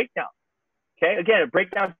 you're in breakdown. Okay, again, a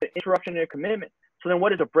breakdown is an interruption and a commitment. So then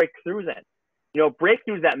what is a breakthrough then?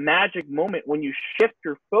 Breakthrough is that magic moment when you shift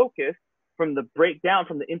your focus from the breakdown,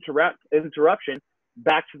 from the interruption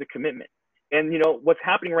back to the commitment. And, what's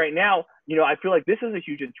happening right now, I feel like this is a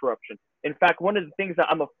huge interruption. In fact, one of the things that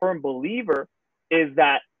I'm a firm believer is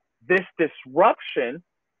that this disruption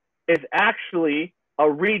is actually a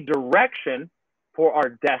redirection for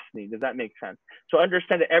our destiny. Does that make sense? So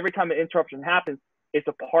understand that every time an interruption happens, it's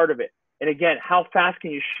a part of it. And again, how fast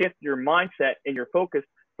can you shift your mindset and your focus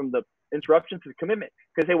from the interruption to the commitment?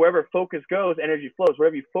 Because hey, wherever focus goes, energy flows.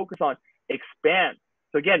 Wherever you focus on, expands.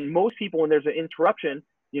 So again, most people, when there's an interruption,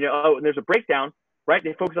 when there's a breakdown, right?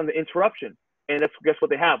 They focus on the interruption, and guess what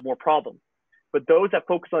they have? More problems. But those that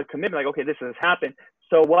focus on the commitment, like, okay, this has happened.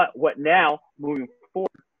 So what now? Moving forward,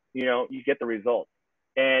 you get the result.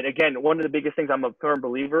 And again, one of the biggest things I'm a firm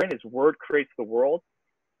believer in is word creates the world.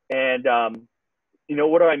 And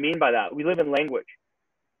what do I mean by that? We live in language.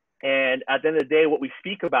 And at the end of the day, what we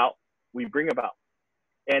speak about, we bring about.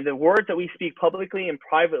 And the words that we speak publicly and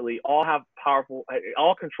privately all have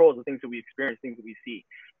all controls the things that we experience, things that we see.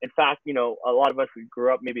 In fact, a lot of us, we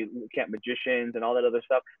grew up maybe looking at magicians and all that other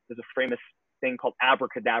stuff. There's a famous thing called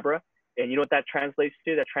abracadabra. And you know what that translates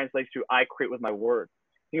to? That translates to I create with my words.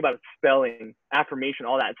 Think about it, spelling, affirmation,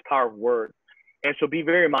 all that. It's power of words. And so be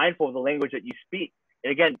very mindful of the language that you speak.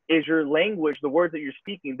 And again, is your language, the words that you're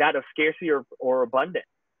speaking, that of scarcity or abundance?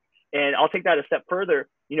 And I'll take that a step further.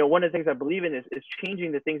 One of the things I believe in is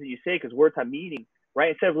changing the things that you say, because words have meaning,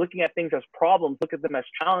 right? Instead of looking at things as problems, look at them as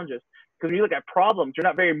challenges. Because when you look at problems, you're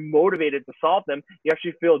not very motivated to solve them. You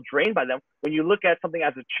actually feel drained by them. When you look at something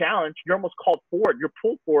as a challenge, you're almost called forward. You're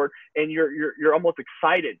pulled forward, and you're almost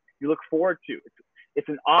excited. You look forward to it. It's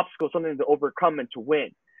an obstacle, something to overcome and to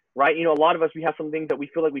win, right? A lot of us, we have some things that we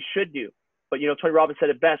feel like we should do. But, Tony Robbins said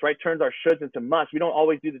it best, right? Turns our shoulds into musts. We don't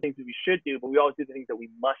always do the things that we should do, but we always do the things that we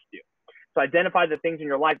must do. So identify the things in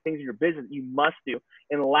your life, things in your business that you must do.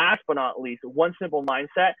 And last but not least, one simple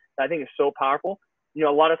mindset that I think is so powerful. A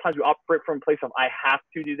lot of times we operate from a place of I have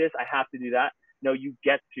to do this, I have to do that. No, you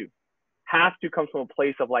get to. Have to comes from a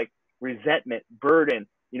place of like resentment, burden,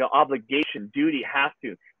 obligation, duty, have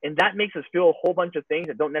to. And that makes us feel a whole bunch of things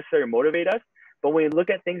that don't necessarily motivate us. But when we look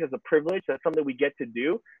at things as a privilege, that's something we get to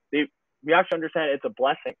do, we actually understand it's a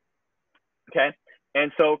blessing. Okay.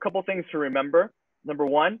 And so a couple things to remember. Number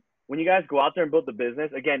one, when you guys go out there and build the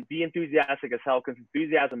business, again, be enthusiastic as hell, because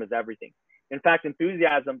enthusiasm is everything. In fact,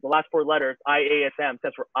 enthusiasm, the last four letters, IASM,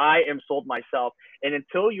 stands for I am sold myself. And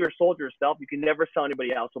until you're sold yourself, you can never sell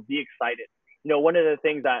anybody else. So be excited. One of the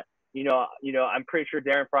things that, I'm pretty sure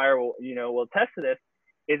Darren Fryer will attest to this,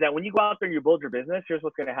 is that when you go out there and you build your business, here's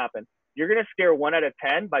what's going to happen. You're going to scare 1 out of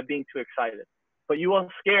 10 by being too excited. But you will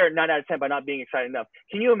scare 9 out of 10 by not being excited enough.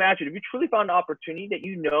 Can you imagine if you truly found an opportunity that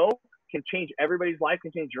can change everybody's life,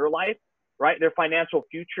 can change your life, right? Their financial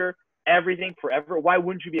future, everything forever. Why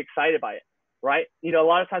wouldn't you be excited by it, right? A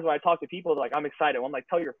lot of times when I talk to people, they're like, I'm excited. Well, I'm like,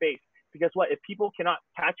 tell your face. Because what? If people cannot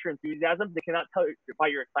catch your enthusiasm, they cannot tell by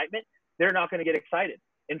your excitement, they're not going to get excited.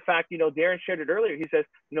 In fact, Darren shared it earlier. He says,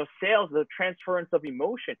 sales is a transference of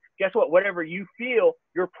emotion. Guess what? Whatever you feel,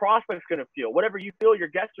 your prospect's going to feel. Whatever you feel, your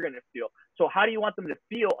guests are going to feel. So how do you want them to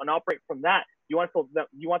feel and operate from that? You want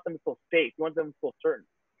them to feel safe. You want them to feel certain.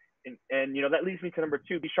 And that leads me to number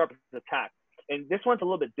 2, be sharp as a tack. And this one's a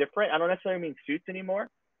little bit different. I don't necessarily mean suits anymore.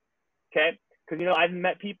 Okay. Because, I've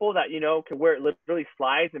met people that, can wear literally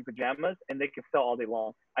slides and pajamas and they can sell all day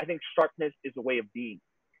long. I think sharpness is a way of being.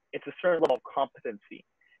 It's a certain level of competency.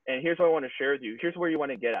 And here's what I want to share with you. Here's where you want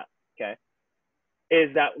to get at. Okay.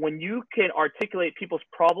 Is that when you can articulate people's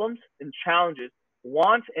problems and challenges,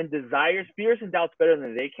 wants and desires, fears and doubts better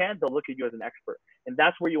than they can, they'll look at you as an expert. And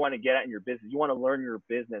that's where you want to get at in your business. You want to learn your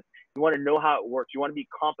business. You want to know how it works. You want to be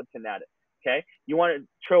competent at it. Okay. You want to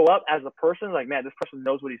show up as a person like, man, this person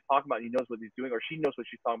knows what he's talking about. He knows what he's doing, or she knows what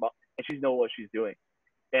she's talking about, and she knows what she's doing.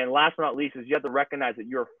 And last but not least is you have to recognize that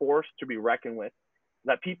you're a force to be reckoned with.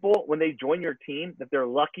 That people, when they join your team, that they're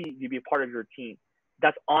lucky to be a part of your team.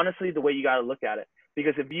 That's honestly the way you got to look at it.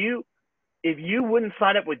 Because if you wouldn't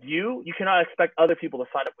sign up with you, you cannot expect other people to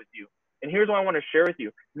sign up with you. And here's what I want to share with you.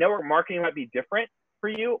 Network marketing might be different for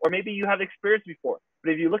you, or maybe you have experience before.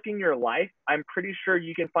 But if you look in your life, I'm pretty sure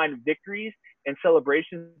you can find victories and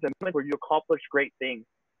celebrations and moments where you accomplish great things.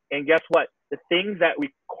 And guess what? The things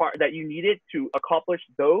that you needed to accomplish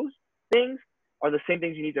those things are the same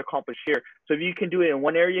things you need to accomplish here. So if you can do it in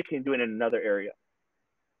one area, you can do it in another area.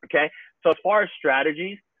 Okay. So as far as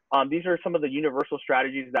strategies, these are some of the universal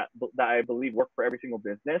strategies that I believe work for every single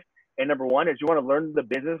business. And number 1 is you want to learn the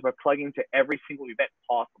business by plugging to every single event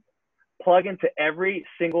possible. Plug into every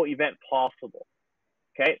single event possible.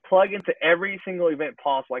 Okay. Plug into every single event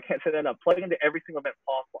possible. I can't say that enough. Plug into every single event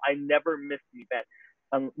possible. I never miss an event.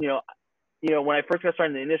 When I first got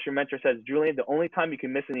started in the industry, mentor says, Julian, the only time you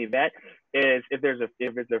can miss an event is if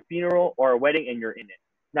it's a funeral or a wedding and you're in it.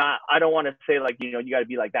 Now, I don't want to say like, you got to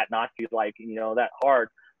be like that Nazi, like, that hard,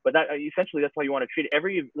 but that essentially that's how you want to treat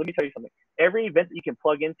it. Let me tell you something. Every event that you can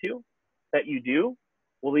plug into that you do,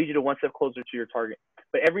 will lead you to one step closer to your target.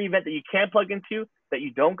 But every event that you can plug into that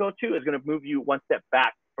you don't go to is going to move you one step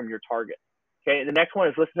back from your target. Okay. And the next one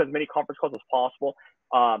is listen to as many conference calls as possible.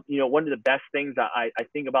 One of the best things that I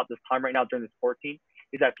think about this time right now during this quarantine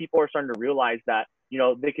is that people are starting to realize that,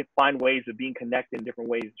 they can find ways of being connected in different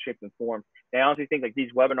ways, shapes, and forms. And I honestly think like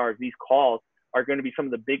these webinars, these calls are going to be some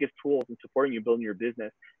of the biggest tools in supporting you building your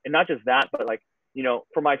business. And not just that, but like,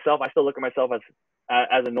 for myself, I still look at myself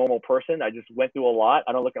as a normal person. I just went through a lot.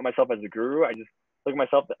 I don't look at myself as a guru. I just look at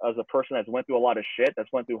myself as a person that's went through a lot of shit, that's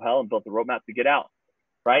went through hell and built the roadmap to get out.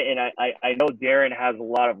 Right. And I know Darren has a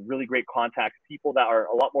lot of really great contacts, people that are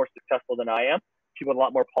a lot more successful than I am, people with a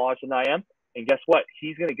lot more polish than I am. And guess what?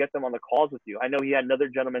 He's going to get them on the calls with you. I know he had another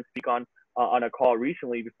gentleman speak on a call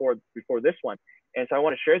recently before this one. And so I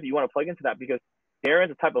want to share that you want to plug into that because Darren's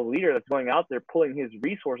the type of leader that's going out there pulling his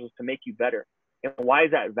resources to make you better. And why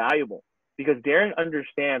is that valuable? Because Darren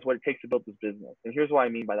understands what it takes to build this business. And here's what I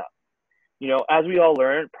mean by that. As we all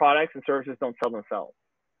learn, products and services don't sell themselves.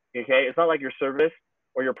 Okay. It's not like your service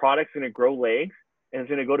or your product's going to grow legs and it's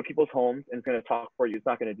going to go to people's homes and it's going to talk for you. It's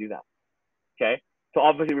not going to do that. Okay. So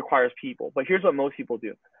obviously it requires people, but here's what most people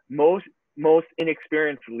do. Most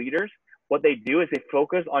inexperienced leaders, what they do is they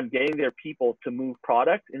focus on getting their people to move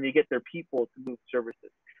products and they get their people to move services.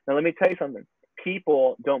 Now, let me tell you something.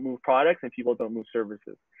 People don't move products and people don't move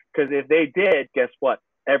services. Because if they did, guess what?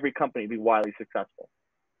 Every company would be wildly successful.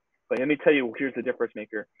 But let me tell you, here's the difference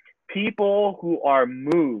maker. People who are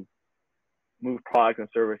move products and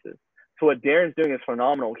services. So what Darren's doing is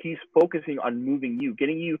phenomenal. He's focusing on moving you,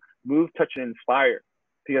 getting you move, touch, and inspire.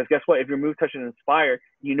 Because guess what? If you're move, touch, and inspire,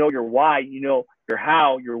 you know your why, you know your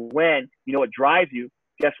how, your when, you know what drives you.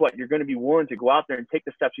 Guess what? You're going to be willing to go out there and take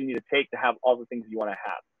the steps you need to take to have all the things you want to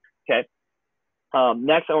have. Okay.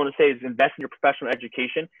 Next, I want to say is invest in your professional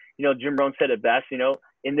education. Jim Rohn said it best,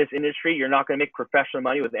 in this industry, you're not going to make professional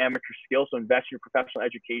money with amateur skills. So invest in your professional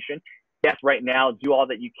education. Yes, right now, do all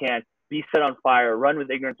that you can. Be set on fire, run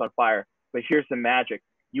with ignorance on fire. But here's the magic.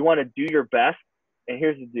 You want to do your best. And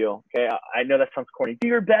here's the deal. Okay. I know that sounds corny. Do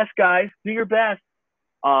your best, guys. Do your best.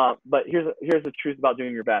 But here's the truth about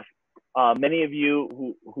doing your best. Many of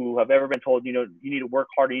you who have ever been told, you need to work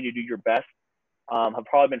harder, you need to do your best, have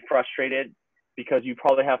probably been frustrated because you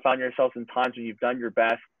probably have found yourselves in times when you've done your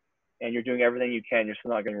best and you're doing everything you can, you're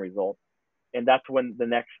still not getting results. And that's when the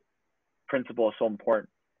next principle is so important.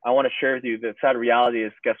 I want to share with you the sad reality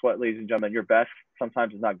is, guess what, ladies and gentlemen, your best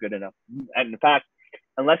sometimes is not good enough. And in fact,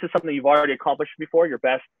 unless it's something you've already accomplished before, your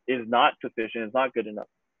best is not sufficient, it's not good enough.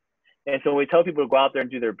 And so when we tell people to go out there and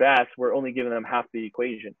do their best, we're only giving them half the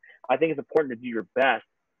equation. I think it's important to do your best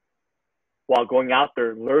while going out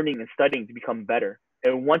there, learning and studying to become better.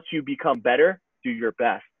 And once you become better, do your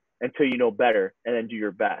best until you know better and then do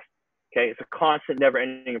your best. Okay. It's a constant,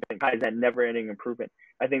 never-ending improvement.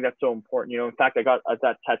 I think that's so important. In fact, I got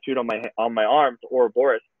that tattooed on my arms,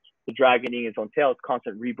 Ouroboros, the dragon eating its own tail. It's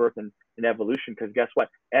constant rebirth and evolution. Because guess what?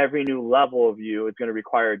 Every new level of you is going to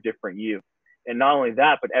require a different you. And not only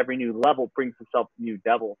that, but every new level brings itself new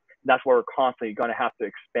devils. And that's why we're constantly going to have to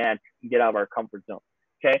expand and get out of our comfort zone.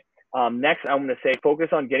 Okay. Next, I'm going to say focus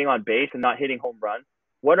on getting on base and not hitting home runs.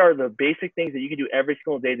 What are the basic things that you can do every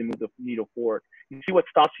single day to move the needle forward? You see what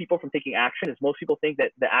stops people from taking action is most people think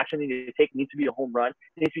that the action they need to take needs to be a home run.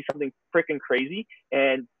 It needs to be something freaking crazy,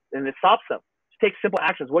 and it stops them. Just take simple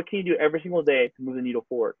actions. What can you do every single day to move the needle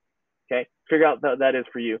forward? Okay, figure out what that is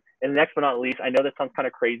for you. And next but not least, I know that sounds kind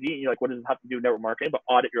of crazy. You're like, what does it have to do with network marketing? But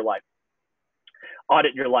audit your life.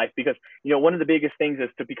 Audit your life because, one of the biggest things is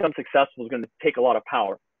to become successful is going to take a lot of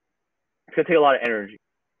power. It's going to take a lot of energy.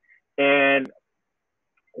 And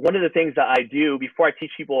one of the things that I do before I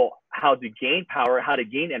teach people how to gain power, how to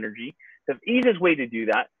gain energy, the easiest way to do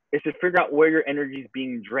that is to figure out where your energy is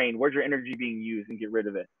being drained, where's your energy being used, and get rid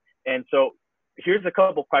of it. And so here's a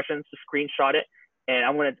couple questions to screenshot it. And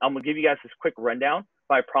I'm gonna give you guys this quick rundown,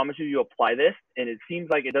 but I promise you apply this. And it seems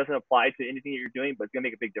like it doesn't apply to anything that you're doing, but it's gonna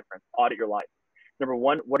make a big difference. Audit your life. Number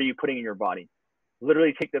one, what are you putting in your body?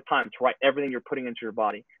 Literally take the time to write everything you're putting into your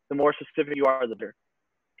body. The more specific you are, the better.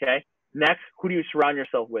 Okay. Next, who do you surround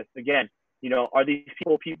yourself with? Again, are these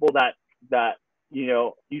people that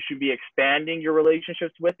you should be expanding your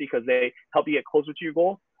relationships with because they help you get closer to your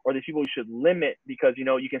goals, or these people you should limit because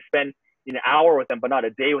you can spend an hour with them, but not a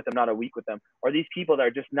day with them, not a week with them? Or these people that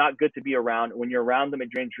are just not good to be around? When you're around them, it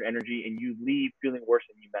drains your energy and you leave feeling worse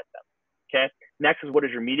than you met them. Okay. Next is, what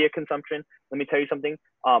is your media consumption? Let me tell you something.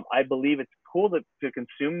 I believe it's cool to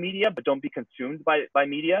consume media, but don't be consumed by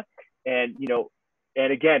media. And,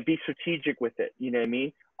 and again, be strategic with it. You know what I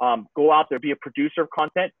mean? Go out there, be a producer of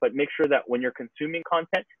content, but make sure that when you're consuming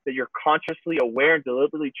content, that you're consciously aware and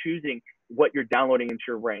deliberately choosing what you're downloading into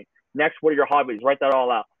your brain. Next, what are your hobbies? Write that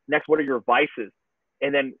all out. Next, what are your vices?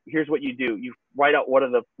 And then here's what you do. You write out what are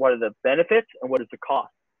the benefits and what is the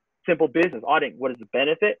cost. Simple business auditing. What is the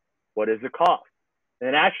benefit? What is the cost? And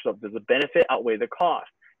then ask yourself, does the benefit outweigh the cost?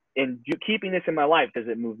 And keeping this in my life, does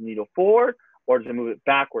it move the needle forward or does it move it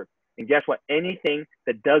backwards? And guess what? Anything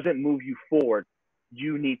that doesn't move you forward,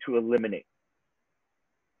 you need to eliminate.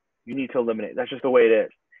 You need to eliminate. That's just the way it is.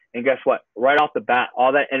 And guess what? Right off the bat,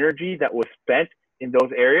 all that energy that was spent in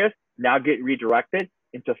those areas now get redirected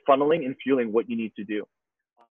into funneling and fueling what you need to do.